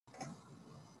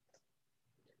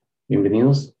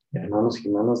Bienvenidos, hermanos y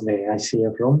hermanas de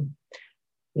ICF Rome,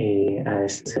 a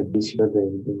este servicio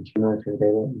del 21 de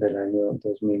febrero del año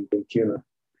 2021.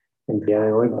 El día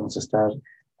de hoy vamos a estar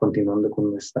continuando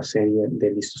con nuestra serie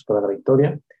de Listos para la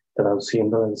Victoria,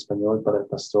 traduciendo al español para el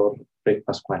pastor Rick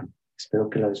Pascual. Espero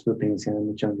que la disfruten y sea de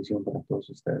mucha bendición para todos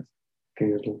ustedes. Que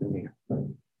Dios los bendiga.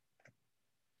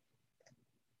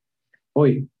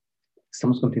 Hoy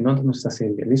estamos continuando nuestra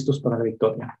serie Listos para la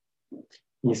Victoria.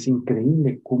 Y es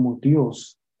increíble cómo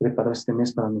Dios preparó este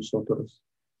mes para nosotros.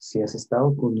 Si has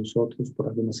estado con nosotros por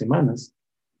algunas semanas,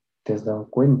 te has dado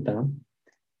cuenta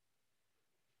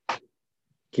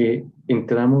que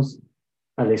entramos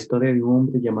a la historia de un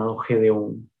hombre llamado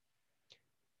Gedeón.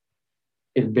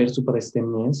 El verso para este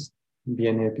mes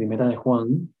viene de Primera de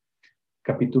Juan,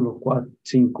 capítulo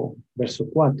 5, verso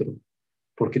 4.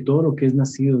 Porque todo lo que es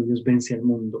nacido de Dios vence al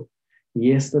mundo.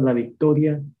 Y esta es la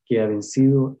victoria que ha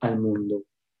vencido al mundo,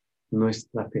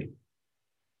 nuestra fe.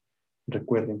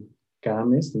 Recuerden, cada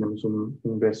mes tenemos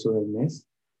un verso del mes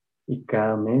y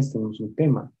cada mes tenemos un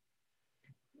tema.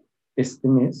 Este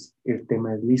mes, el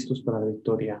tema es listos para la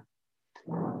victoria.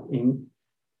 Y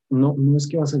no es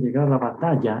que vas a llegar a la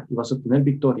batalla y vas a obtener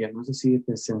victoria, no es así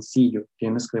de sencillo,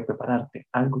 tienes que prepararte,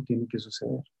 algo tiene que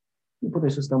suceder. Y por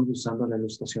eso estamos usando la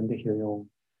ilustración de Gedeón.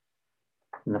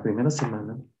 En la primera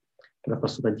semana, la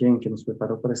pastora Jen, que nos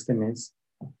preparó para este mes,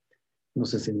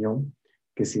 nos enseñó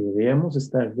que si debíamos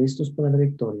estar listos para la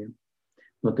victoria,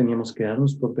 no teníamos que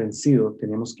darnos por vencido,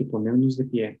 teníamos que ponernos de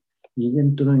pie. Y ella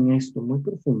entró en esto muy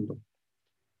profundo,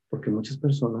 porque muchas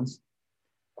personas,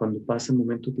 cuando pasan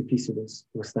momentos difíciles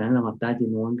o están en la batalla y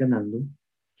no van ganando,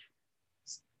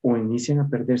 o inician a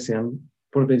perder, se dan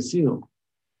por vencido.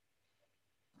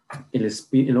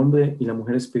 El hombre y la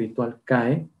mujer espiritual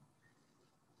cae,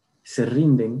 se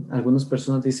rinden. Algunas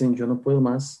personas dicen, yo no puedo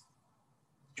más,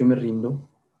 yo me rindo,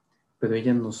 pero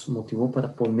ella nos motivó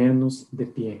para ponernos de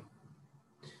pie.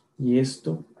 Y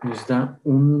esto nos da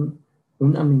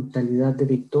una mentalidad de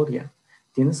victoria.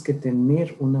 Tienes que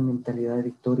tener una mentalidad de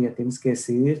victoria, tienes que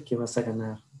decidir que vas a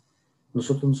ganar.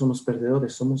 Nosotros no somos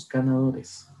perdedores, somos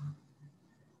ganadores.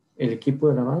 El equipo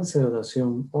de alabanza y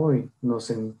oración hoy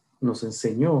nos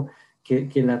enseñó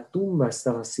que la tumba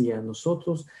está vacía.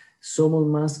 Nosotros somos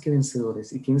más que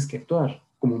vencedores y tienes que actuar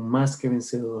como más que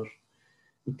vencedor.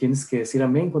 Y tienes que decir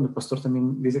amén cuando el pastor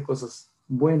también dice cosas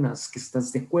buenas, que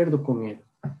estás de acuerdo con él.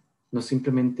 No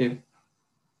simplemente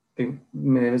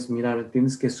me debes mirar,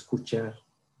 tienes que escuchar.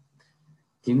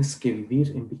 Tienes que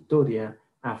vivir en victoria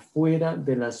afuera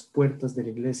de las puertas de la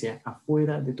iglesia,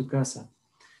 afuera de tu casa.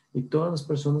 Y todas las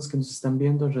personas que nos están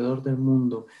viendo alrededor del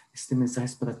mundo, este mensaje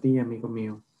es para ti, amigo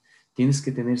mío. Tienes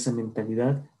que tener esa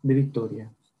mentalidad de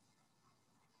victoria.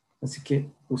 Así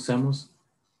que usamos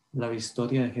la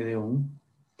historia de Gedeón,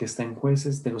 que está en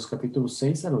Jueces de los capítulos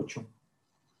 6 al 8.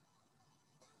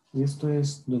 Y esto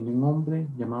es donde un hombre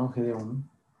llamado Gedeón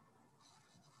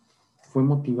fue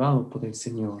motivado por el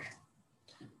Señor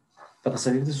para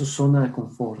salir de su zona de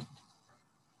confort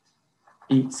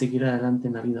y seguir adelante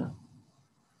en la vida.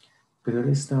 Pero él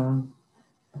estaba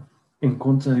en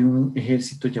contra de un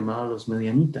ejército llamado los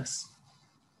Medianitas.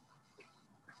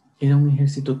 Era un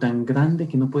ejército tan grande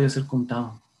que no podía ser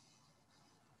contado,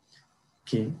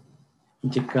 que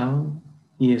llegaban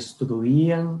y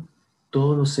destruían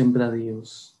todos los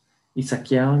sembradíos y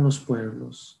saqueaban los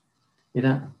pueblos.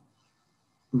 Era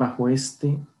bajo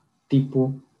este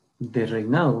tipo de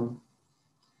reinado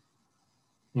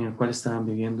en el cual estaban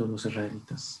viviendo los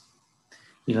israelitas.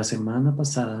 Y la semana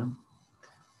pasada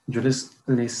yo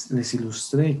les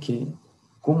ilustré que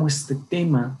cómo este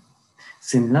tema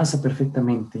se enlaza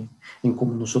perfectamente en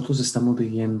cómo nosotros estamos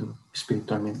viviendo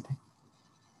espiritualmente.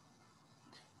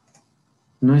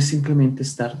 No es simplemente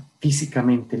estar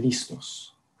físicamente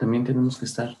listos, también tenemos que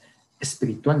estar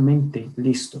espiritualmente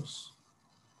listos.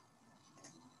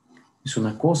 Es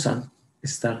una cosa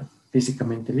estar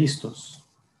físicamente listos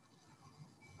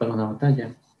para una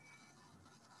batalla,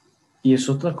 y es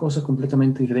otra cosa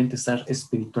completamente diferente estar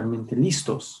espiritualmente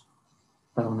listos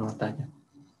para una batalla.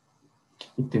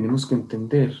 Y tenemos que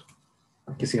entender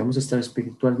que si vamos a estar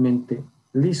espiritualmente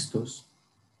listos,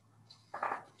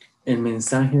 el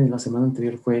mensaje de la semana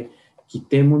anterior fue: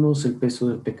 quitémonos el peso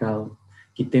del pecado,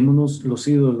 quitémonos los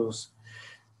ídolos.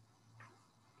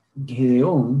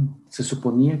 Gedeón se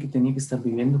suponía que tenía que estar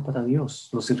viviendo para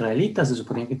Dios. Los israelitas se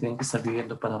suponían que tenían que estar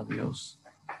viviendo para Dios.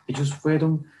 Ellos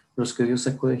fueron los que Dios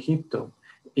sacó de Egipto.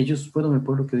 Ellos fueron el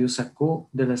pueblo que Dios sacó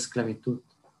de la esclavitud.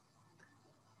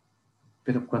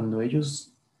 Pero cuando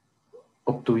ellos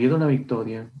obtuvieron la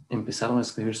victoria, empezaron a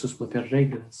escribir sus propias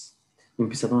reglas,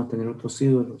 empezaron a tener otros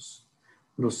ídolos,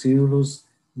 los ídolos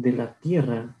de la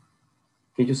tierra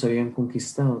que ellos habían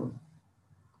conquistado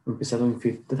empezaron a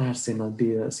infiltrarse en las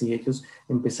vidas y ellos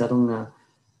empezaron a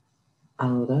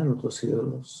adorar a otros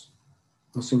ídolos,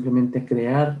 no simplemente a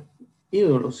crear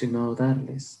ídolos, sino a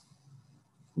adorarles.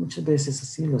 Muchas veces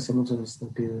así lo hacemos en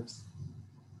nuestras vidas.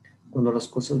 Cuando las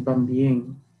cosas van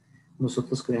bien,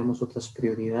 nosotros creamos otras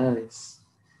prioridades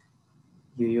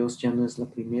y Dios ya no es la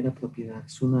primera propiedad,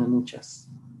 es una de muchas.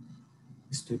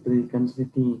 Estoy predicando de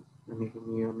ti, amigo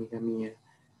mío, amiga mía.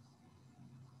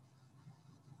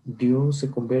 Dios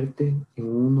se convierte en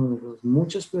uno de las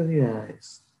muchas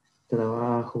prioridades: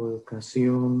 trabajo,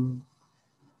 educación,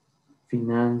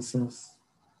 finanzas.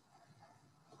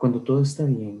 Cuando todo está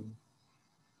bien,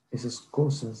 esas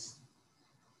cosas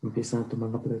empiezan a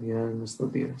tomar la prioridad en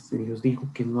nuestras vidas. Y Dios dijo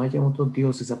que no haya otros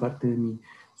dioses aparte de mí,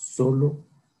 solo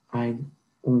hay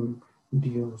un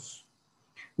Dios.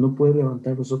 No puedes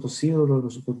levantar los otros ídolos,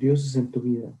 los otros dioses en tu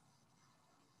vida.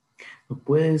 No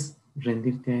puedes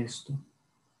rendirte a esto.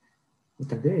 Y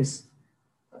tal vez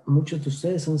muchos de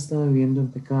ustedes han estado viviendo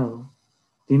en pecado.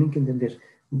 Tienen que entender,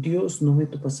 Dios no ve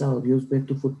tu pasado, Dios ve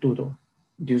tu futuro.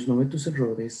 Dios no ve tus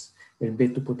errores, Él ve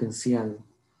tu potencial.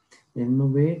 Él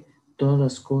no ve todas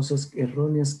las cosas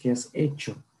erróneas que has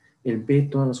hecho. Él ve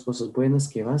todas las cosas buenas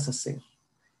que vas a hacer.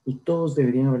 Y todos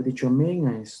deberían haber dicho amén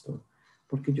a esto.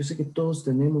 Porque yo sé que todos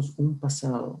tenemos un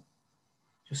pasado.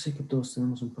 Yo sé que todos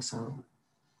tenemos un pasado.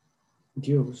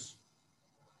 Dios,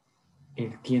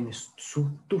 Él tiene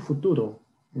tu futuro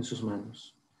en sus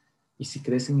manos. Y si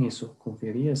crees en eso,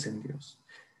 confiarías en Dios,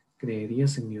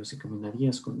 creerías en Dios y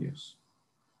caminarías con Dios.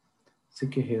 Sé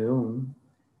que Gedeón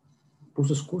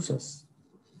puso excusas,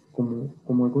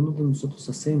 como algunos de nosotros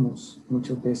hacemos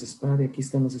muchas veces. Padre, aquí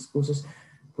están las excusas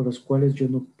por las cuales yo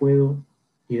no puedo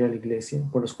ir a la iglesia,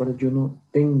 por las cuales yo no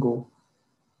tengo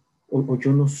o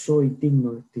yo no soy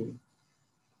digno de ti.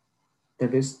 Tal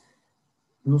vez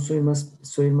no soy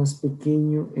más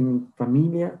pequeño en mi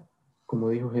familia, como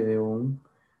dijo Gedeón,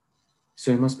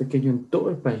 soy más pequeño en todo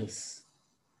el país.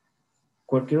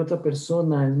 Cualquier otra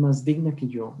persona es más digna que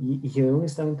yo. Y Gedeón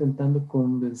estaba intentando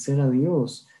convencer a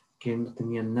Dios que él no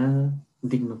tenía nada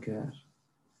digno que dar.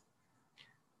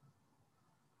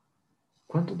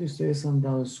 ¿Cuántos de ustedes han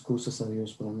dado excusas a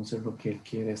Dios para no hacer lo que Él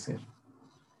quiere hacer?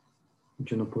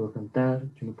 Yo no puedo cantar,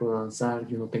 yo no puedo danzar,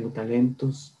 yo no tengo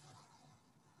talentos.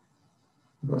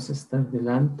 Vas a estar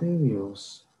delante de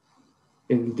Dios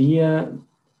el día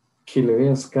que le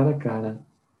veas cara a cara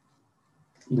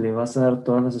y le vas a dar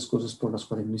todas las excusas por las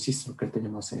cuales no hiciste lo que Él te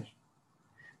llamó a hacer.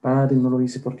 Padre, no lo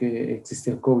hice porque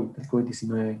existía el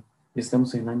COVID-19. Ya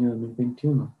estamos en el año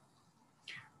 2021.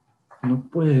 No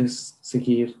puedes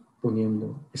seguir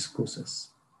poniendo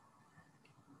excusas.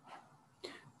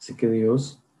 Así que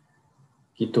Dios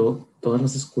quitó todas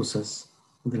las excusas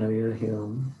de la vida de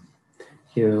Gedeón.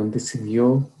 Gedeón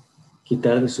decidió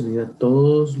quitar de su vida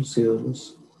todos los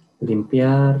ídolos,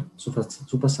 limpiar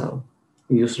su pasado.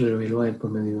 Y Dios se reveló a él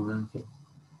por medio de un ángel.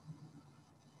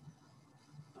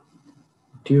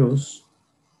 Dios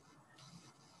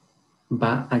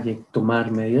va a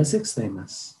tomar medidas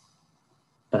extremas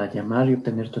para llamar y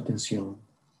obtener tu atención.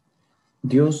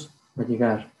 Dios va a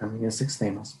llegar a medidas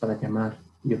extremas para llamar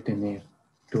y obtener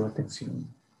tu atención.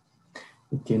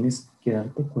 Y tienes que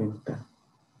darte cuenta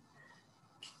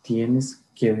que tienes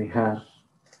que dejar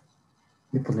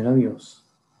de poner a Dios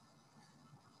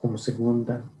como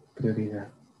segunda prioridad.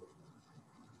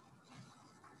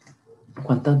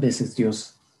 ¿Cuántas veces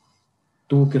Dios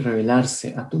tuvo que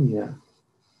revelarse a tu vida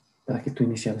para que tú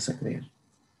iniciaras a creer?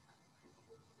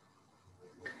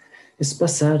 Es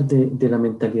pasar de la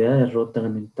mentalidad de derrota a la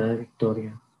mentalidad de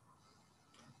victoria.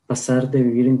 Pasar de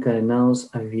vivir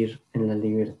encadenados a vivir en la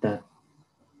libertad.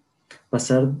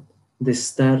 Pasar de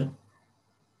estar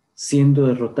siendo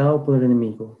derrotado por el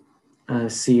enemigo a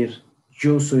decir,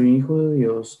 yo soy un hijo de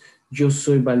Dios, yo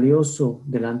soy valioso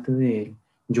delante de Él,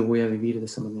 yo voy a vivir de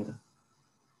esa manera.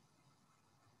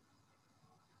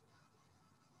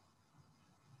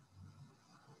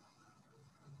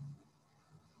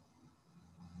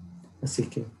 Así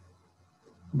que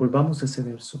volvamos a ese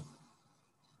verso,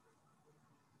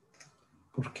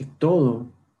 porque todo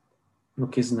lo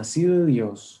que es nacido de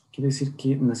Dios quiere decir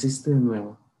que naciste de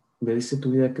nuevo, le diste tu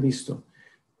vida a Cristo,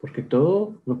 porque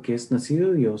todo lo que es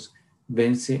nacido de Dios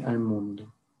vence al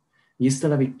mundo. Y esta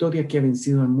es la victoria que ha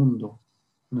vencido al mundo,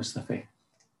 nuestra fe.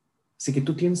 Así que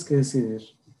tú tienes que decidir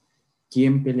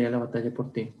quién pelea la batalla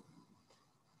por ti.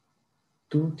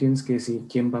 Tú tienes que decidir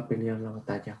quién va a pelear la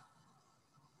batalla.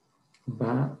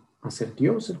 ¿Va a ser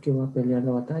Dios el que va a pelear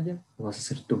la batalla o vas a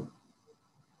ser tú?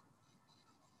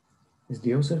 ¿Es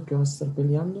Dios el que va a estar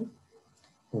peleando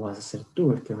o vas a ser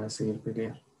tú el que va a seguir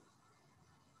pelear?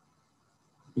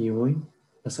 Y hoy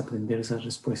vas a aprender esa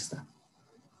respuesta.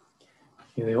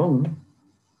 Gedeón,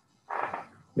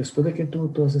 después de que tuvo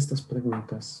todas estas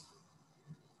preguntas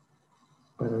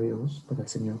para Dios, para el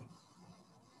Señor,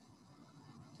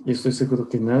 y estoy seguro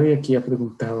que nadie aquí ha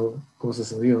preguntado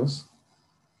cosas a Dios,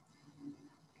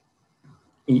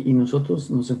 y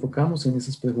nosotros nos enfocamos en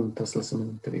esas preguntas la semana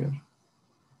anterior.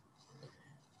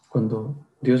 Cuando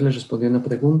Dios le respondió una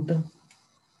pregunta,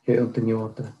 Gedeón tenía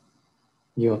otra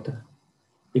y otra.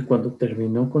 Y cuando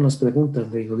terminó con las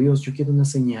preguntas, le dijo, Dios, yo quiero una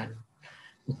señal.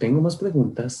 No tengo más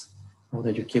preguntas,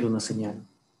 ahora yo quiero una señal.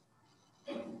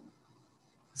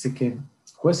 Así que,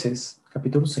 Jueces,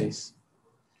 capítulo 6,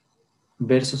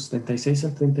 versos 36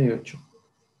 al 38.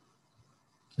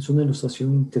 Es una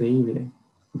ilustración increíble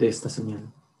de esta señal.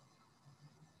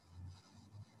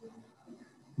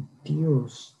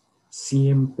 Dios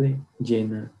siempre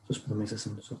llena sus promesas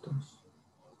en nosotros.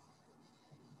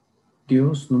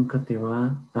 Dios nunca te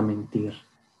va a mentir.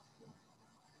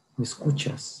 ¿Me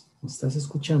escuchas? ¿Me estás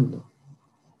escuchando?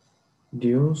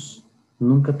 Dios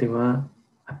nunca te va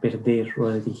a perder o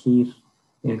a dirigir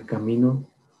en el camino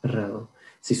errado.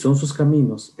 Si son sus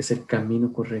caminos, es el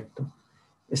camino correcto.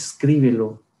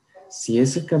 Escríbelo. Si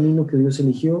es el camino que Dios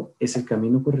eligió, es el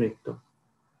camino correcto.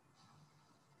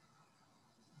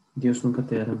 Dios nunca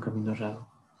te dará un camino errado.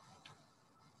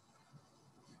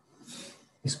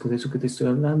 Es por eso que te estoy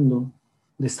hablando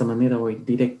de esta manera hoy,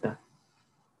 directa.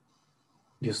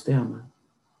 Dios te ama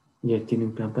y Él tiene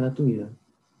un plan para tu vida,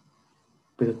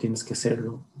 pero tienes que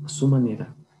hacerlo a su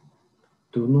manera.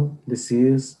 Tú no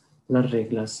decides las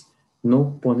reglas,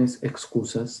 no pones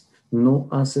excusas, no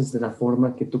haces de la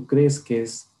forma que tú crees que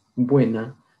es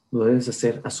buena, lo debes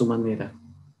hacer a su manera.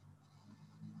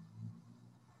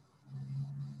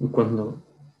 Y cuando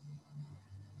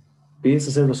pides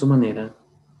hacerlo a su manera,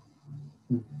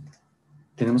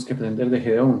 tenemos que aprender de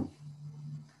Gedeón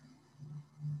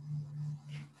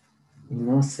y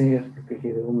no hacer lo que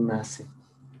Gedeón hace.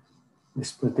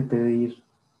 Después de pedir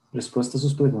respuesta a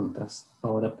sus preguntas,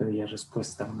 ahora pedía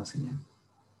respuesta a una señal.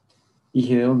 Y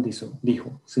Gedeón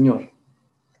dijo, Señor,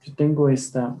 yo tengo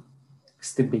este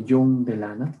vellón de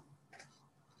lana,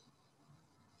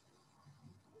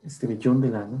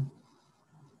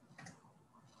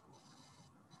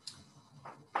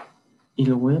 y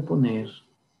lo voy a poner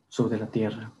sobre la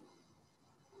tierra.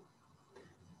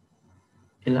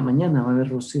 En la mañana va a haber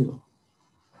rocío.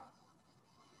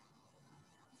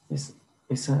 Es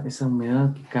esa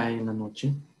humedad que cae en la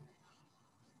noche.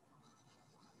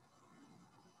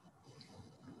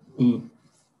 Y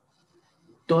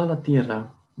toda la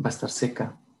tierra va a estar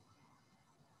seca.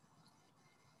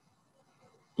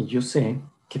 Y yo sé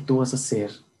que tú vas a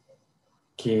hacer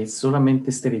que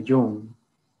solamente este vellón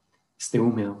esté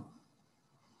húmedo.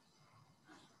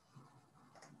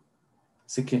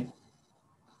 Así que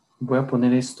voy a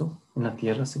poner esto en la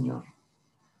tierra, Señor.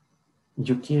 Y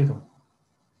yo quiero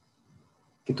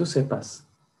que tú sepas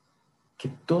que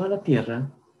toda la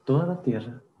tierra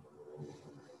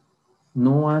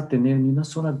no va a tener ni una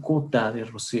sola gota de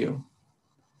rocío.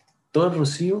 Todo el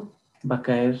rocío va a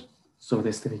caer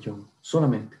sobre este vellón,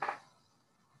 solamente.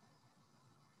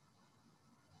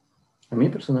 A mí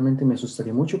personalmente me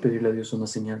asustaría mucho pedirle a Dios una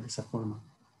señal de esa forma.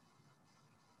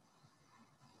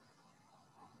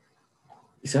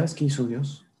 ¿Y sabes qué hizo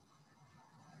Dios?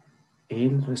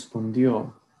 Él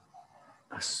respondió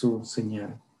a su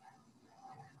señal.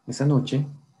 Esa noche,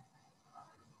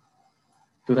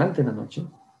 durante la noche,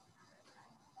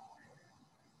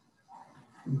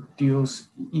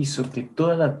 Dios hizo que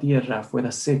toda la tierra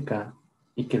fuera seca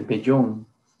y que el vellón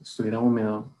estuviera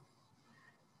húmedo.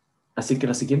 Así que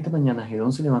la siguiente mañana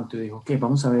Gedeón se levantó y dijo, ok,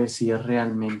 vamos a ver si es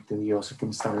realmente Dios el que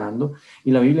me está hablando. Y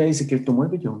la Biblia dice que él tomó el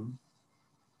vellón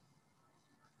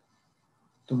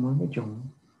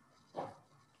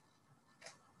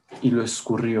y lo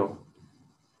escurrió.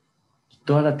 Y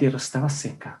toda la tierra estaba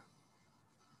seca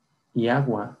y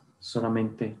agua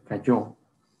solamente cayó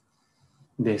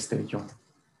de este vellón.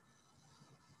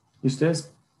 Y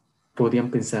ustedes podrían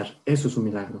pensar, eso es un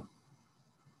milagro.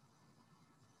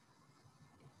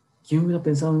 ¿Quién hubiera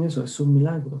pensado en eso? Es un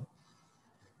milagro.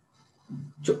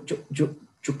 Yo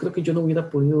creo que yo no hubiera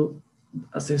podido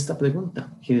hacer esta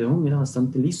pregunta. Gedeón era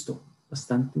bastante listo,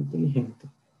 bastante inteligente.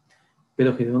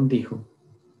 Pero Gedeón dijo,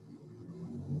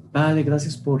 Padre,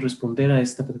 gracias por responder a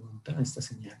esta pregunta, a esta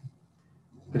señal.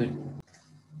 Pero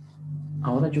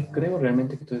ahora yo creo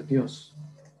realmente que tú eres Dios.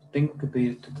 Tengo que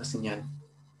pedirte otra señal.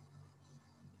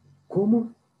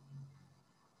 ¿Cómo?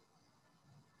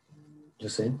 Yo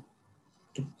sé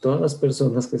que todas las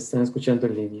personas que están escuchando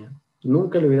en línea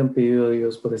nunca le hubieran pedido a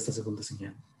Dios por esta segunda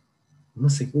señal. Una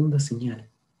segunda señal.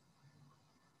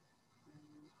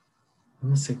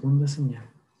 Una segunda señal.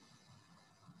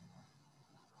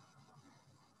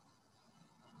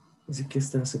 Así que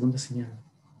esta es la segunda señal.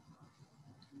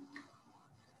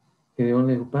 Gedeón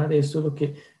le dijo, Padre,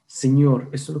 Señor,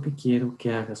 esto es lo que quiero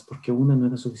que hagas, porque una no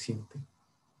era suficiente.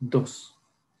 2.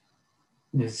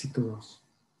 Necesito 2.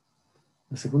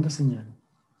 La segunda señal.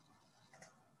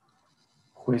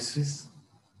 Jueces,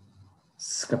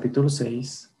 capítulo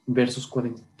 6, versos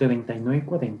 39 y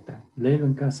 40. Léelo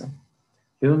en casa.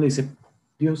 Gedeón le dice,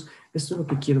 Dios, esto es lo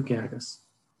que quiero que hagas.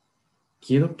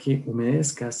 Quiero que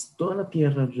humedezcas toda la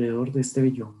tierra alrededor de este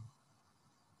vellón,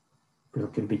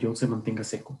 pero que el vellón se mantenga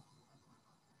seco.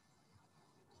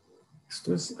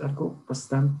 Esto es algo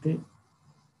bastante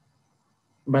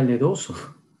valeroso,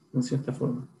 en cierta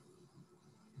forma.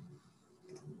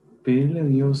 Pedirle a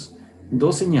Dios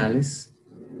 2 señales,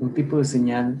 un tipo de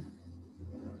señal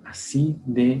así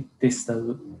de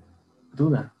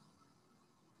testaruda,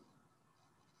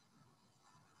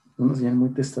 una señal muy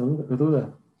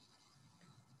testaruda.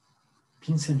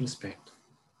 Piensa al respecto.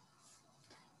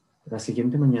 La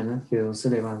siguiente mañana, Gedeón se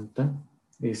levanta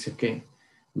y dice, ok,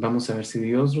 vamos a ver si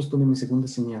Dios responde mi segunda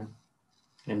señal.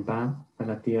 Él va a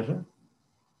la tierra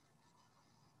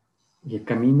y él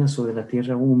camina sobre la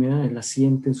tierra húmeda, él la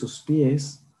siente en sus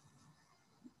pies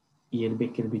y él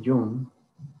ve que el vellón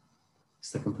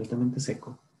está completamente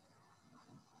seco.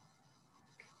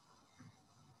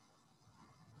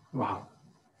 Wow.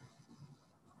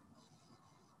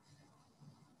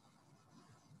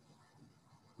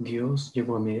 Dios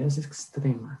llegó a medidas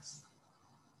extremas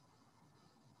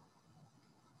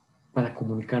para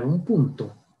comunicar un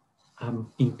punto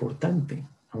importante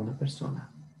a una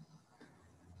persona.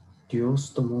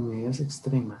 Dios tomó medidas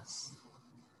extremas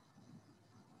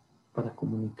para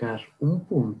comunicar un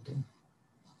punto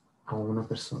a una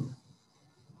persona.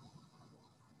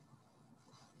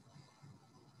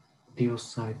 Dios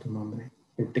sabe tu nombre,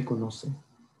 Él te conoce,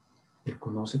 Él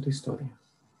conoce tu historia,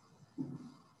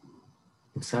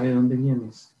 Él sabe de dónde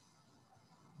vienes,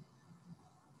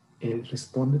 Él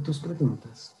responde tus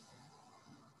preguntas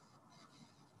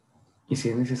y si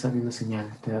es necesaria una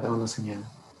señal, te dará una señal.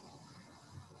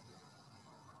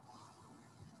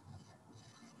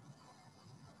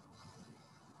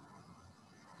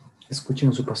 Escuchen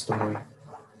a su pastor hoy.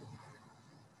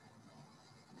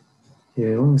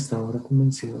 Gedeón está ahora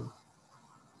convencido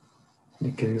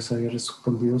de que Dios había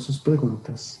respondido sus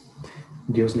preguntas.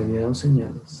 Dios le había dado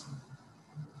señales.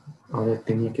 Ahora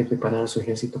tenía que preparar a su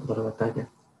ejército para la batalla.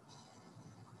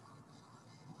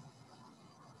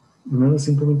 No era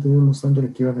simplemente Dios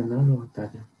mostrándole que iba a ganar la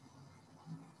batalla.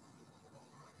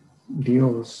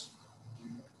 Dios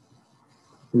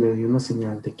le dio una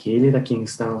señal de que Él era quien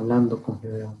estaba hablando con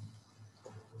Gedeón.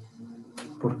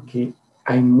 Porque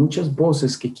hay muchas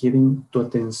voces que quieren tu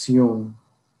atención.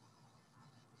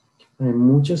 Hay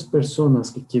muchas personas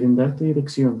que quieren darte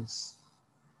direcciones.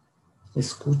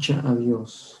 Escucha a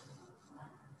Dios.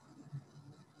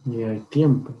 Y hay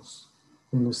tiempos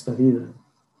en nuestra vida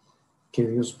que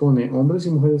Dios pone hombres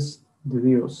y mujeres de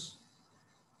Dios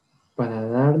para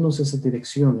darnos esas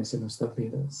direcciones en nuestras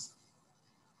vidas.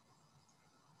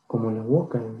 Como la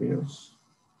boca de Dios.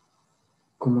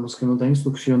 Como los que nos dan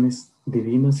instrucciones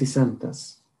divinas y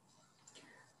santas.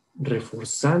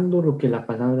 Reforzando lo que la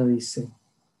palabra dice.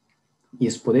 Y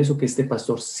es por eso que este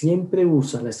pastor siempre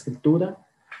usa la escritura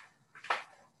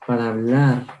para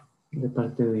hablar de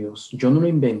parte de Dios. Yo no lo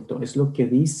invento, es lo que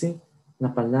dice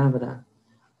la palabra.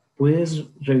 Puedes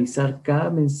revisar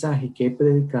cada mensaje que he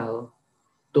predicado.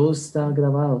 Todo está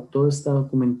grabado, todo está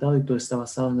documentado y todo está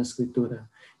basado en la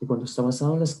escritura. Y cuando está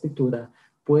basado en la escritura,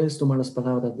 puedes tomar las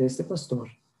palabras de este pastor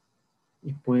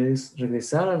y puedes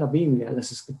regresar a la Biblia, a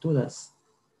las escrituras,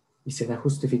 y será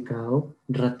justificado,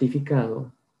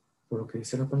 ratificado por lo que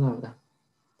dice la palabra.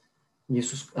 Y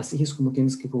así es como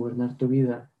tienes que gobernar tu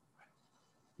vida.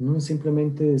 No es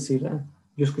simplemente decir,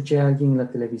 yo escuché a alguien en la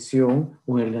televisión,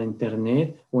 o en la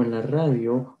internet, o en la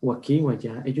radio, o aquí o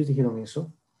allá. Ellos dijeron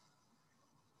eso.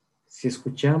 Si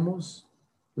escuchamos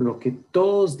lo que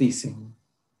todos dicen,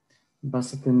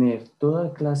 vas a tener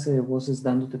toda clase de voces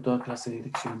dándote toda clase de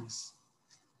direcciones.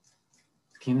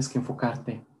 Tienes que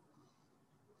enfocarte.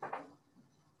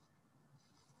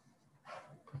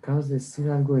 Acabas de decir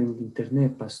algo en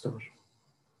internet, pastor.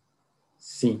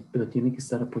 Sí, pero tiene que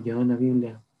estar apoyado en la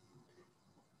Biblia.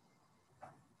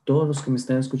 Todos los que me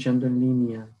están escuchando en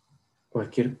línea,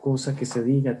 cualquier cosa que se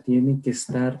diga tiene que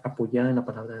estar apoyada en la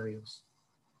palabra de Dios.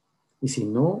 Y si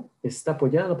no está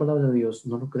apoyada en la palabra de Dios,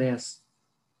 no lo creas.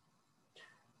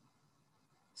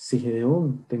 Si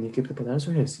Gedeón tenía que preparar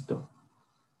su ejército,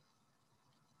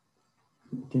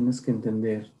 tienes que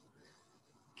entender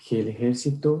que el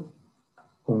ejército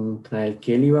contra el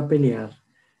que él iba a pelear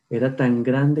era tan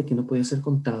grande que no podía ser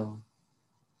contado.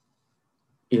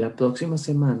 Y la próxima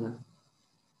semana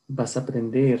vas a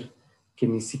aprender que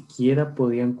ni siquiera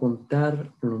podían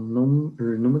contar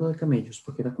el número de camellos,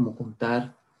 porque era como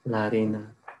contar la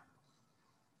arena.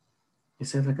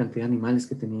 Esa es la cantidad de animales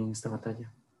que tenían en esta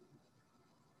batalla.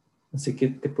 Así que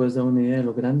te puedes dar una idea de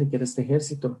lo grande que era este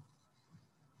ejército.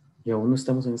 Y aún no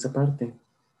estamos en esa parte.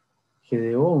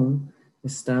 Gedeón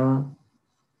estaba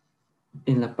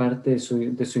en la parte de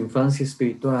su infancia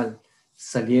espiritual,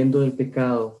 saliendo del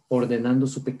pecado, ordenando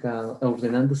su pecado,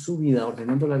 ordenando su vida,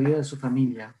 ordenando la vida de su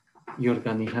familia y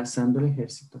organizando el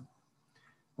ejército.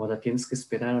 Ahora tienes que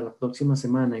esperar a la próxima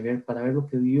semana y para ver lo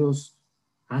que Dios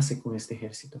hace con este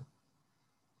ejército.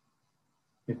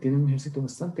 Él tiene un ejército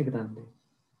bastante grande.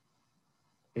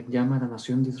 Él llama a la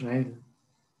nación de Israel,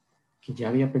 que ya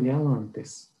había peleado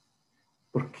antes,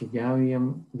 porque ya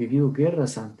habían vivido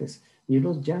guerras antes, y Él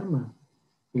los llama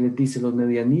y les dice: los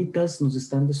medianitas nos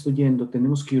están destruyendo,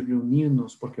 tenemos que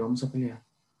reunirnos porque vamos a pelear.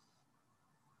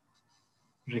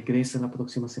 Regresa la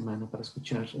próxima semana para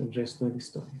escuchar el resto de la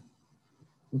historia.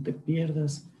 No te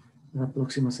pierdas la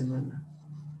próxima semana.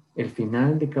 El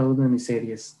final de cada una de mis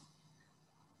series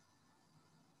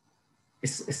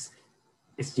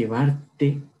es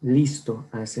llevarte listo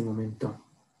a ese momento.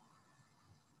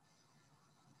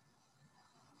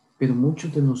 Pero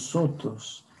muchos de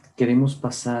nosotros queremos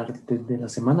pasar desde la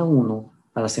semana 1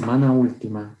 a la semana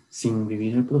última sin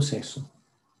vivir el proceso.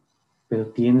 Pero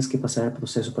tienes que pasar el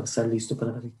proceso para estar listo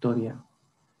para la victoria.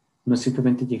 No es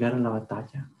simplemente llegar a la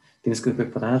batalla. Tienes que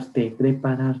prepararte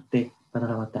para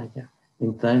la batalla.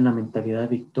 Entrar en la mentalidad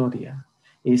de victoria.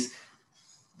 Es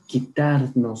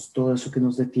quitarnos todo eso que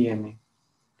nos detiene.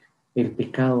 El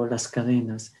pecado, las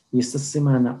cadenas. Y esta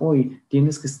semana, hoy,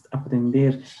 tienes que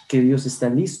aprender que Dios está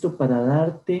listo para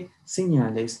darte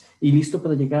señales y listo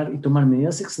para llegar y tomar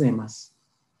medidas extremas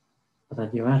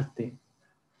para llevarte,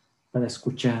 para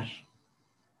escuchar,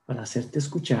 para hacerte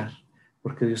escuchar,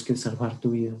 porque Dios quiere salvar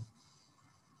tu vida.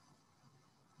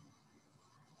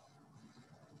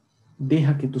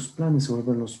 Deja que tus planes se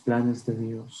vuelvan los planes de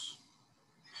Dios.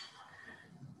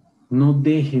 No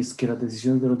dejes que las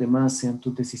decisiones de los demás sean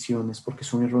tus decisiones, porque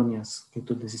son erróneas. Que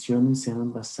tus decisiones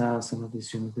sean basadas en las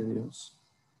decisiones de Dios.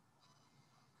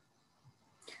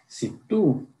 Si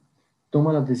tú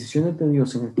tomas las decisiones de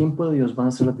Dios en el tiempo de Dios, van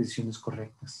a ser las decisiones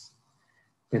correctas.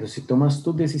 Pero si tomas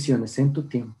tus decisiones en tu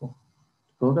tiempo,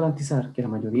 puedo garantizar que la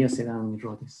mayoría serán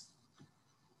errores.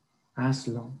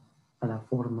 Hazlo a la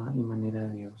forma y manera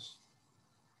de Dios.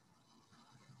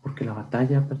 Porque la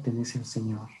batalla pertenece al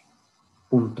Señor.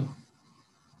 Punto.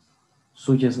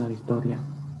 Suya es la victoria,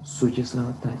 suya es la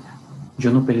batalla.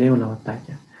 Yo no peleo la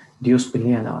batalla, Dios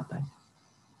pelea la batalla.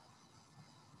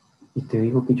 Y te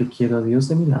digo que yo quiero a Dios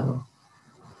de mi lado.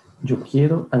 Yo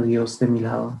quiero a Dios de mi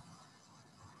lado.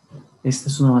 Esta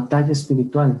es una batalla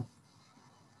espiritual.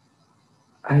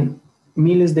 Hay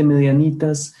miles de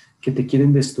medianitas que te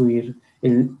quieren destruir.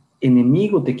 El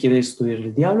enemigo te quiere destruir,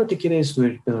 el diablo te quiere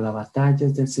destruir, pero la batalla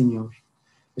es del Señor.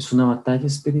 Es una batalla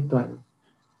espiritual.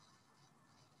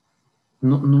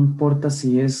 No importa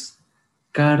si es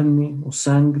carne o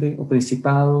sangre o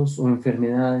principados o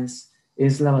enfermedades,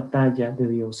 es la batalla de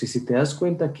Dios. Y si te das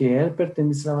cuenta que a Él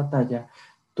pertenece la batalla,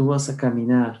 tú vas a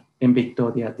caminar en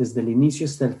victoria desde el inicio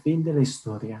hasta el fin de la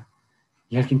historia.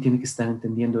 Y alguien tiene que estar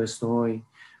entendiendo esto hoy,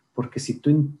 porque si tú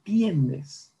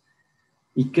entiendes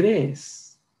y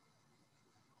crees,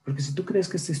 porque si tú crees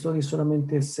que esta historia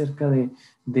solamente es cerca de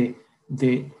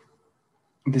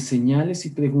señales y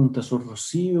preguntas o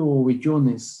rocío o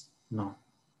billones, no.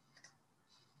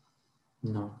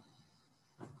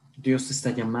 Dios te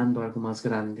está llamando a algo más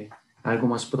grande, a algo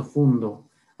más profundo,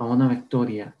 a una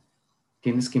victoria.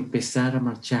 Tienes que empezar a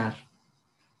marchar.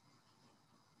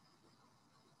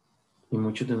 Y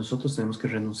muchos de nosotros tenemos que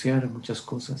renunciar a muchas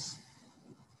cosas.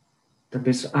 Tal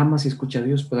vez amas y escuchas a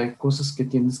Dios, pero hay cosas que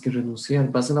tienes que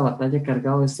renunciar. Vas a la batalla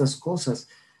cargado de estas cosas,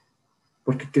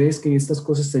 porque crees que estas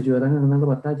cosas te ayudarán a ganar la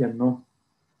batalla. No.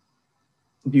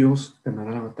 Dios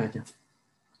ganará la batalla.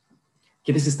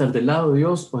 ¿Quieres estar del lado de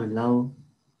Dios o del lado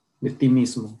de ti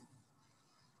mismo?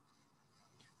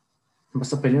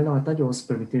 ¿Vas a pelear la batalla o vas a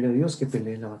permitirle a Dios que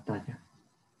pelee la batalla?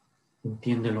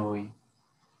 Entiéndelo hoy.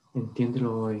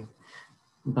 Entiéndelo hoy.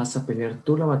 ¿Vas a pelear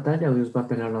tú la batalla o Dios va a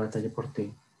pelear la batalla por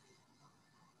ti?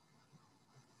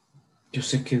 Yo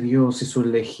sé que Dios y sus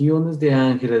legiones de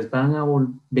ángeles van a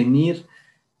venir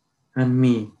a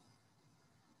mí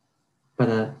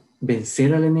para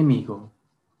vencer al enemigo,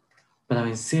 para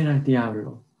vencer al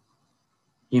diablo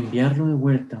y enviarlo de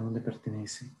vuelta a donde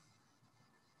pertenece.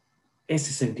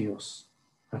 Ese es el Dios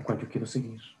al cual yo quiero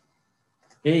seguir.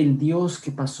 El Dios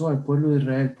que pasó al pueblo de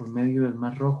Israel por medio del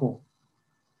Mar Rojo.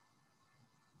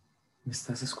 ¿Me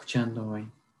estás escuchando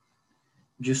hoy?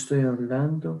 Yo estoy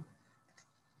hablando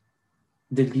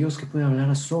del Dios que puede hablar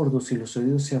a sordos y los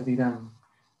oídos se abrirán.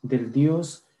 Del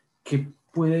Dios que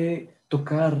puede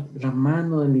tocar la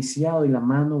mano del lisiado y la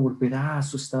mano volverá a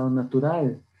su estado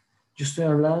natural. Yo estoy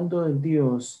hablando del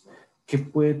Dios que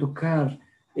puede tocar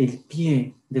el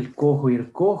pie del cojo y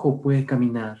el cojo puede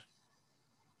caminar.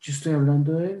 Yo estoy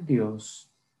hablando del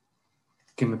Dios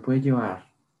que me puede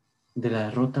llevar de la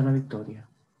derrota a la victoria.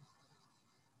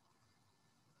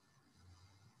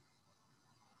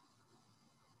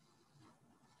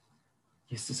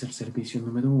 Y este es el servicio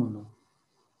número 1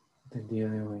 del día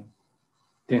de hoy.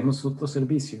 Tenemos otro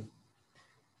servicio,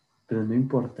 pero no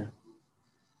importa.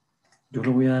 Yo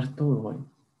lo voy a dar todo hoy,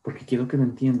 porque quiero que lo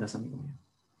entiendas, amigo mío.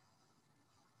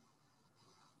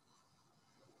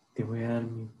 Te voy a dar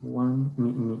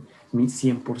mi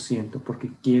 100%,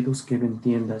 porque quiero que lo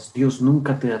entiendas. Dios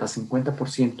nunca te dará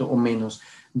 50% o menos.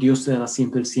 Dios te dará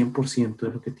siempre el 100%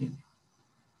 de lo que tiene.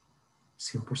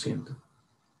 100%.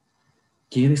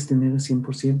 ¿Quieres tener el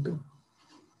 100%?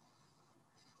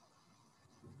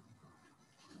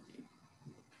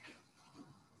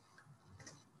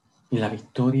 Y la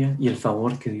victoria y el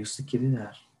favor que Dios te quiere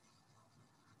dar.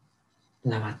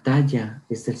 La batalla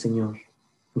es del Señor.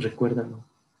 Recuérdalo.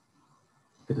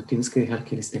 Pero tienes que dejar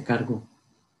que Él esté a cargo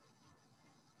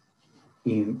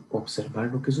y observar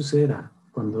lo que sucederá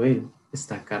cuando Él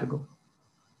está a cargo.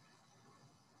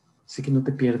 Así que no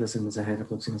te pierdas el mensaje de la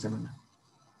próxima semana.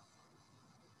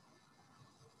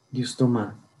 Dios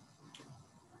toma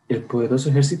el poderoso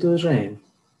ejército de Israel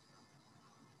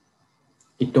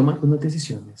y toma algunas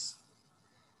decisiones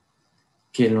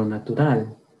que en lo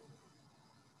natural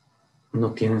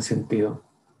no tienen sentido.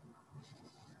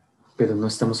 Pero no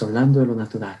estamos hablando de lo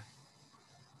natural,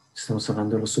 estamos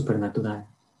hablando de lo supernatural.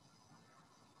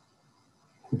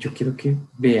 Yo quiero que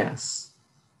veas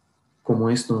cómo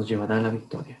esto nos llevará a la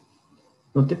victoria.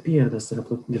 No te pierdas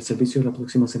del servicio de la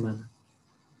próxima semana.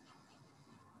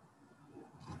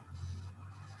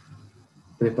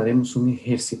 Preparemos un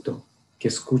ejército que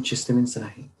escuche este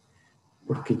mensaje,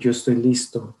 porque yo estoy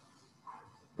listo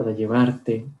para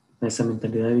llevarte a esa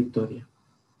mentalidad de victoria.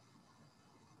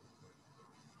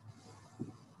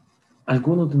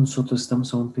 Algunos de nosotros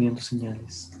estamos aún pidiendo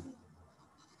señales.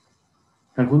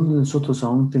 Algunos de nosotros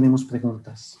aún tenemos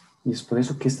preguntas. Y es por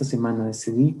eso que esta semana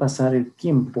decidí pasar el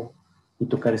tiempo y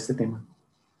tocar este tema.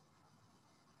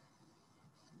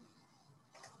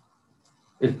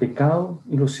 El pecado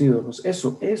y los ídolos.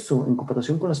 Eso, en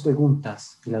comparación con las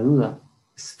preguntas y la duda,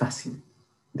 es fácil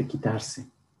de quitarse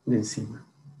de encima.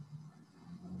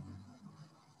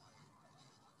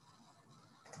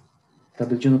 Tal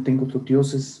vez yo no tengo otros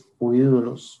dioses o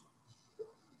ídolos.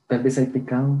 Tal vez hay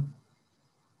pecado.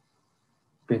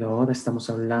 Pero ahora estamos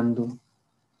hablando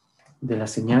de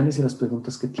las señales y las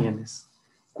preguntas que tienes.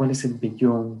 ¿Cuál es el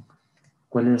billón?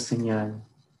 ¿Cuál es la señal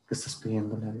que estás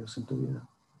pidiéndole a Dios en tu vida?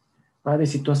 Padre,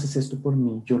 si tú haces esto por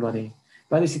mí, yo lo haré.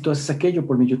 Padre, si tú haces aquello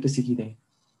por mí, yo te seguiré.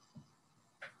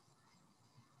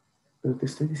 Pero te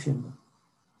estoy diciendo,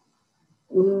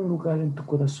 un lugar en tu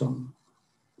corazón,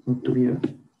 en tu vida,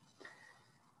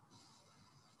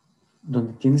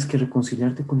 donde tienes que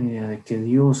reconciliarte con la idea de que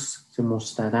Dios se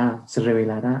mostrará, se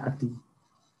revelará a ti.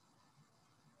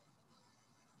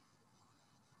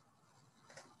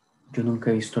 Yo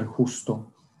nunca he visto al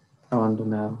justo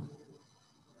abandonado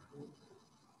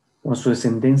o a su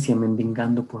descendencia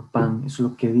mendigando por pan. Eso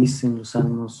es lo que dicen los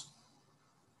salmos.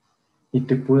 Y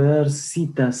te puedo dar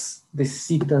citas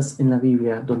en la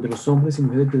Biblia donde los hombres y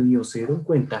mujeres de Dios se dieron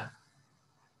cuenta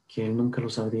que Él nunca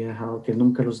los habría dejado, que Él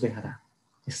nunca los dejará.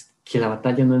 Es que la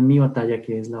batalla no es mi batalla,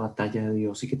 que es la batalla de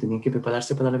Dios y que tenían que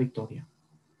prepararse para la victoria.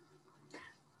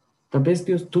 Tal vez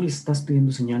Dios, tú le estás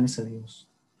pidiendo señales a Dios.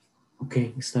 Ok,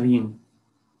 está bien.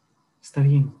 Está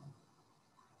bien.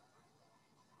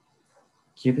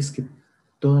 ¿Quieres que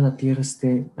toda la tierra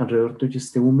esté alrededor tuyo,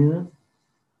 esté húmeda?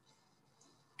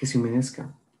 Que se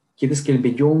humedezca. ¿Quieres que el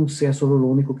vellón sea solo lo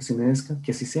único que se humedezca?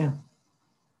 Que así sea.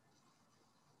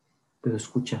 Pero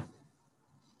escucha,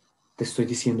 te estoy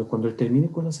diciendo, cuando Él termine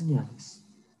con las señales,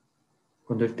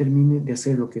 cuando Él termine de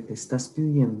hacer lo que te estás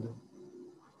pidiendo,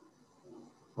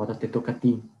 ahora te toca a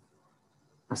ti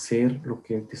hacer lo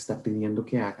que Él te está pidiendo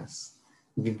que hagas.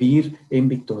 Vivir en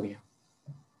victoria.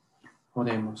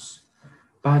 Oremos.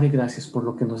 Padre, gracias por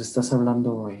lo que nos estás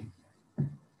hablando hoy.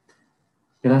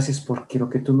 Gracias porque lo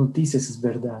que tú nos dices es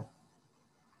verdad.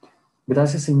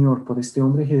 Gracias, Señor, por este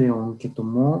hombre Gedeón que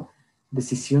tomó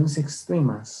decisiones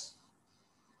extremas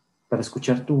para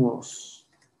escuchar tu voz.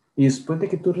 Y después de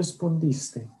que tú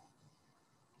respondiste,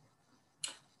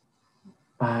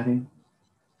 Padre,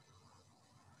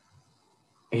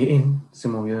 Él se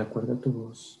movió de acuerdo a tu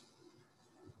voz.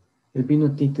 Él vino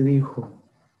a ti y te dijo,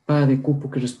 Padre, cupo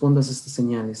que respondas a estas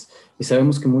señales. Y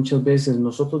sabemos que muchas veces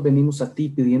nosotros venimos a ti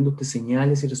pidiéndote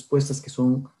señales y respuestas que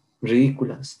son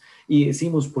ridículas. Y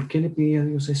decimos, ¿por qué le pedí a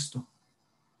Dios esto?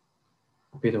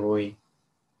 Pero hoy,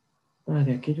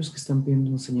 Padre, aquellos que están pidiendo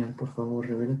una señal, por favor,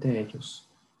 revélate a ellos.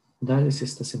 Dales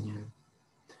esta señal.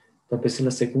 Tal vez es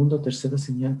la segunda o tercera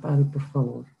señal, Padre, por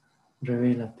favor,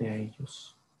 revélate a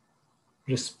ellos.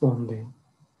 Responde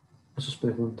a sus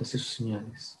preguntas y sus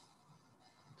señales.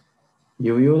 Y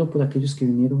hoy oro por aquellos que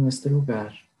vinieron a este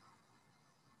lugar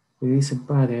y dicen,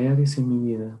 Padre, hay áreas en mi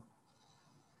vida.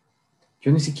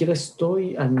 Yo ni siquiera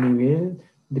estoy al nivel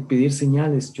de pedir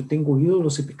señales. Yo tengo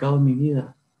ídolos y pecado en mi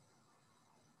vida.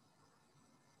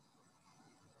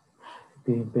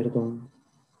 Piden perdón.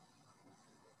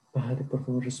 Padre, por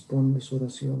favor, responde su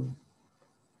oración.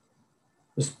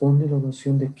 Responde la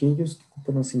oración de aquellos que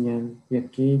ocupan la señal y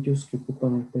aquellos que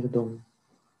ocupan el perdón.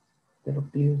 Te lo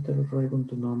pido, te lo ruego en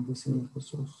tu nombre, Señor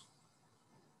Jesús.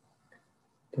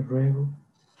 Te ruego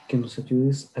que nos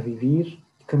ayudes a vivir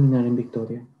y caminar en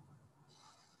victoria.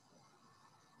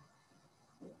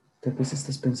 Tal vez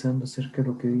estás pensando acerca de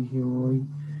lo que dije hoy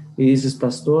y dices,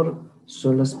 pastor,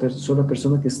 soy la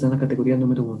persona que está en la categoría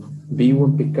número 1. Vivo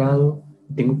en pecado,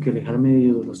 tengo que alejarme de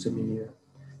ídolos en mi vida.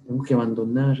 Tengo que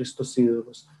abandonar estos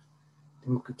ídolos.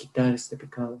 Tengo que quitar este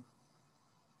pecado.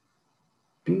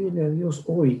 Pídele a Dios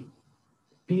hoy,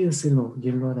 pídeselo y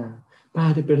Él lo hará.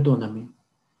 Padre, perdóname.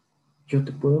 Yo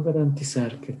te puedo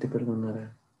garantizar que Él te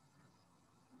perdonará.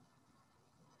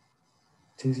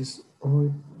 Si dices,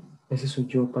 hoy, ese soy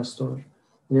yo, pastor,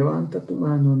 levanta tu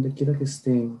mano donde quiera que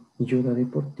esté y yo daré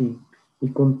por ti y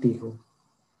contigo.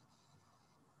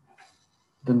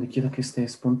 Donde quiera que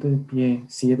estés, ponte de pie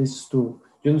si eres tú.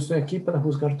 Yo no estoy aquí para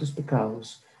juzgar tus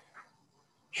pecados.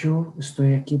 Yo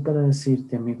estoy aquí para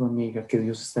decirte, amigo, amiga, que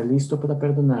Dios está listo para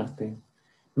perdonarte.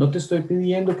 No te estoy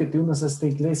pidiendo que te unas a esta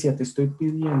iglesia, te estoy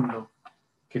pidiendo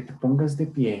que te pongas de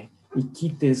pie y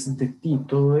quites de ti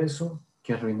todo eso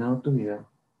que ha arruinado tu vida.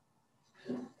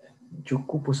 Yo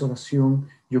ocupo esa oración,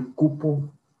 yo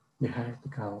ocupo dejar el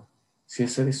pecado. Si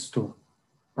ese eres tú,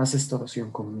 haz esta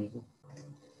oración conmigo.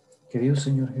 Querido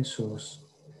Señor Jesús,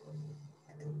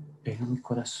 ven a mi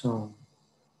corazón,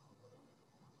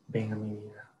 ven a mi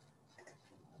vida.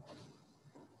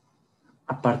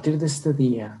 A partir de este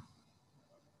día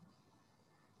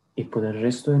y por el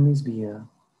resto de mis vidas,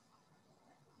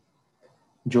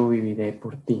 yo viviré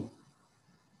por ti.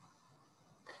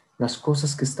 Las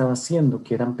cosas que estaba haciendo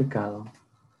que eran pecado,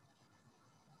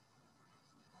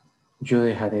 yo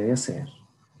dejaré de hacer,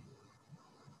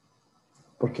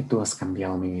 porque tú has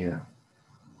cambiado mi vida.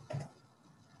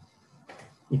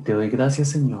 Y te doy gracias,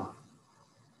 Señor,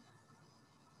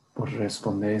 por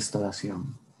responder esta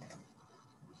oración.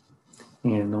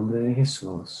 En el nombre de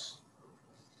Jesús.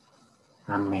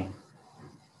 Amén.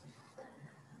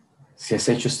 Si has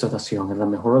hecho esta oración, es la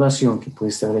mejor oración que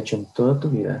pudiste haber hecho en toda tu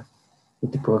vida. Y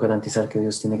te puedo garantizar que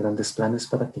Dios tiene grandes planes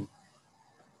para ti.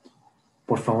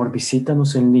 Por favor,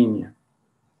 visítanos en línea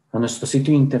a nuestro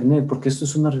sitio de internet, porque esto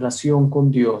es una relación con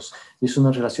Dios y es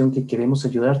una relación que queremos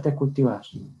ayudarte a cultivar.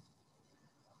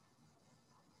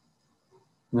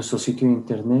 Nuestro sitio de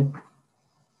internet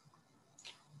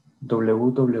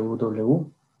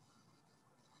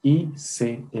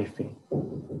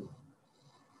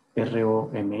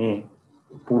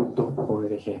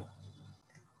www.icfrome.org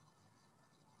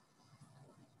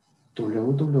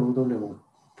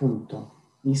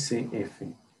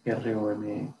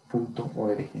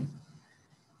www.icfrome.org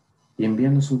y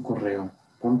envíanos un correo,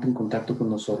 ponte en contacto con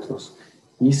nosotros,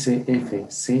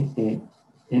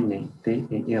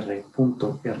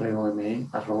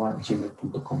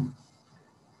 icfcemter.rome@gmail.com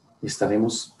y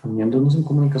estaremos poniéndonos en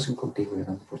comunicación contigo y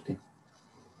orando por ti.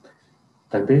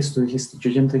 Tal vez tú dijiste,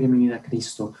 yo ya entregué mi vida a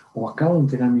Cristo o acabo de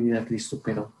entregar mi vida a Cristo,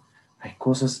 pero hay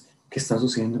cosas que están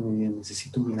sucediendo en mi vida,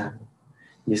 necesito un milagro.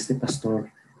 Y este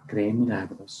pastor cree en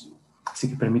milagros. Así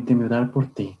que permíteme orar por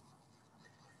ti.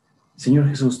 Señor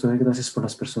Jesús, te doy gracias por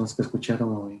las personas que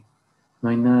escucharon hoy. No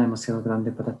hay nada demasiado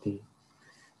grande para ti.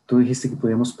 Tú dijiste que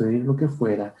podíamos pedir lo que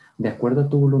fuera de acuerdo a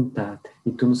tu voluntad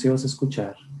y tú nos ibas a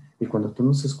escuchar. Y cuando tú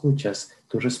nos escuchas,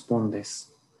 tú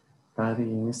respondes. Padre,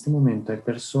 en este momento hay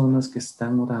personas que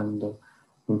están orando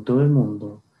en todo el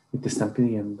mundo y te están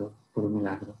pidiendo por un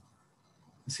milagro.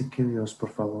 Así que Dios, por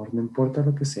favor, no importa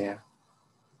lo que sea,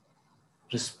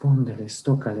 respóndeles,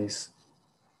 tócales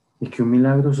y que un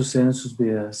milagro suceda en sus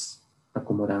vidas,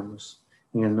 acomodamos.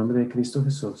 En el nombre de Cristo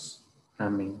Jesús.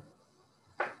 Amén.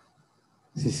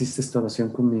 Si hiciste esta oración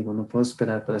conmigo, no puedo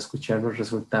esperar para escuchar los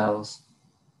resultados.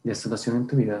 de restauración en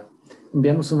tu vida,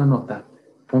 envíanos una nota,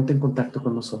 ponte en contacto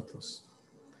con nosotros.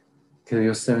 Que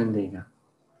Dios te bendiga.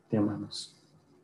 Te amamos.